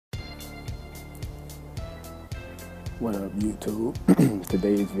What up, YouTube?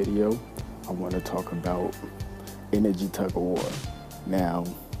 Today's video, I want to talk about energy tug of war. Now,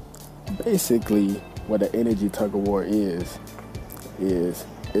 basically, what an energy tug of war is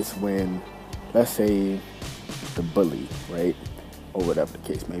it's when, let's say, the bully, right? Or whatever the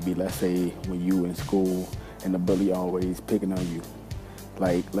case may be. Let's say when you in school and the bully always picking on you.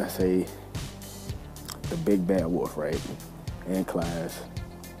 Like, let's say the big bad wolf, right? In class,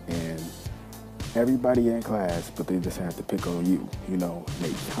 and everybody in class, but they just have to pick on you. You know, they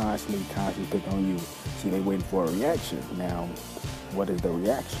constantly pick on you. See, they waiting for a reaction. Now, what is the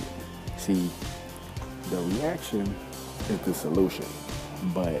reaction? See, the reaction is the solution,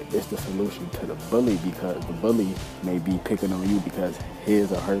 but it's the solution to the bully, because the bully may be picking on you because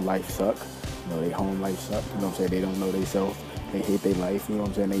his or her life suck. You know, their home life suck. You know what I'm saying? They don't know themselves. They hate their life. You know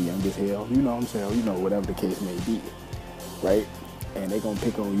what I'm saying? They young as hell. You know what I'm saying? You know, whatever the case may be, right? And they're going to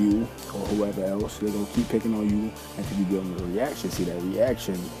pick on you or whoever else. They're going to keep picking on you until you give them a reaction. See, that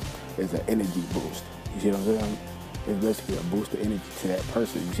reaction is an energy boost. You see what I'm saying? It's basically a boost of energy to that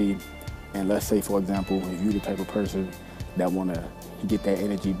person, you see? And let's say, for example, if you're the type of person that want to get that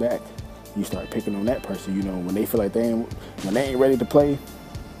energy back, you start picking on that person. You know, when they feel like they ain't ready to play,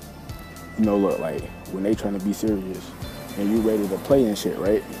 you know, look, like when they trying to be serious and you ready to play and shit,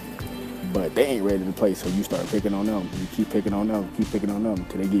 right? But they ain't ready to play, so you start picking on them. You keep picking on them,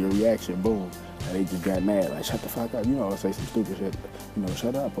 until they get your reaction, boom. And they just got mad, like, shut the fuck up, you know, say some stupid shit, you know,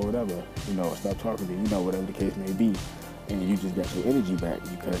 shut up or whatever, you know, stop talking to me, you know, whatever the case may be. And you just got your energy back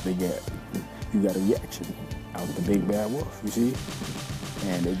because you got a reaction out the big bad wolf, you see?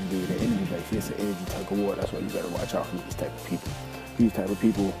 And they just give you the energy back. See, it's an energy tug of war. That's why you gotta watch out for these type of people. These type of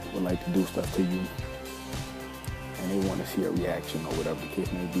people would like to do stuff to you, and they want to see a reaction or whatever the case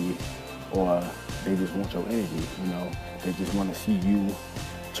may be. Or they just want your energy, you know. They just want to see you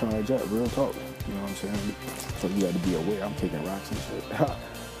charge up, real talk. You know what I'm saying? So you got to be aware. I'm taking rocks and shit.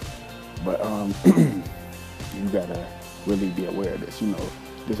 But you got to really be aware of this. You know,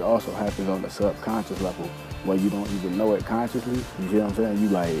 this also happens on the subconscious level where you don't even know it consciously. You see what I'm saying? You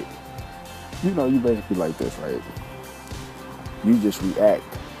like, you know, you basically like this, right? You just react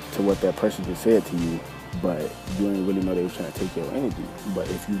to what that person just said to you, but you didn't really know they were trying to take your energy. But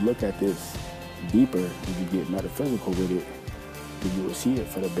if you look at this deeper and you get metaphysical with it, then you will see it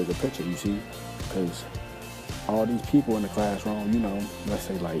for the bigger picture, you see? Because all these people in the classroom, you know, let's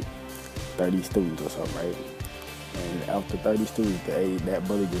say like 30 students or something, right? And after 30 students, that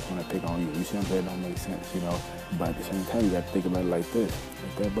bully just want to pick on you. You see what I'm saying? It don't make sense, you know? But at the same time, you got to think about it like this.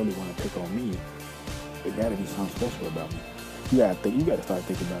 If that bully want to pick on me, it got to be something special about me. You got to start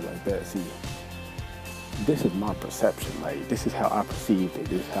thinking about it like that. See, this is my perception. Like, this is how I perceive it.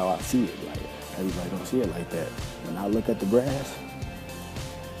 This is how I see it. Like, everybody don't see it like that. When I look at the grass,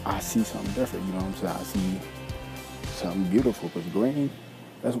 I see something different. You know what I'm saying? I see something beautiful. Because green,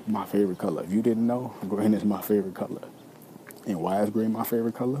 that's my favorite color. If you didn't know, green is my favorite color. And why is green my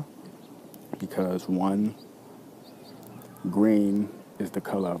favorite color? Because one, green is the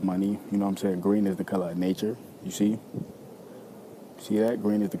color of money. You know what I'm saying? Green is the color of nature. You see? See that?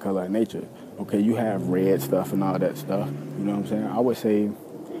 Green is the color of nature. Okay, you have red stuff and all that stuff. You know what I'm saying? I would say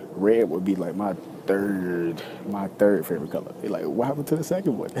red would be like my third favorite color. They're like, what happened to the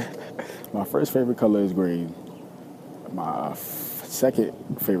second one? My first favorite color is green. My second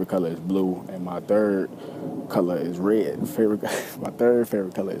favorite color is blue, and my third color is red. My third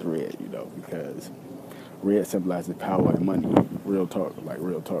favorite color is red, you know, because red symbolizes power and money. Real talk, like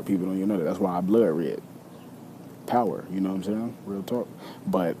real talk. People don't even know that. That's why I blood red. Power, you know what I'm saying? Real talk.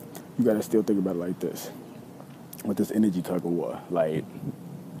 But you gotta still think about it like this. With this energy tug of war, like,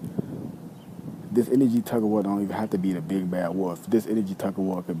 this energy tug of war don't even have to be the big bad wolf. This energy tug of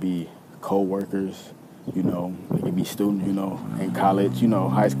war could be co-workers, you know, it could be students, you know, in college, you know,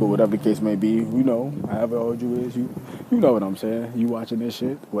 high school, whatever the case may be, you know, however old you is, you know what I'm saying? You watching this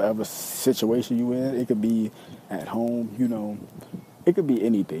shit, whatever situation you in, it could be at home, you know, it could be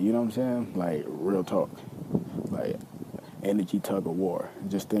anything, you know what I'm saying? Like, real talk. Like, energy tug of war.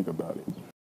 Just think about it.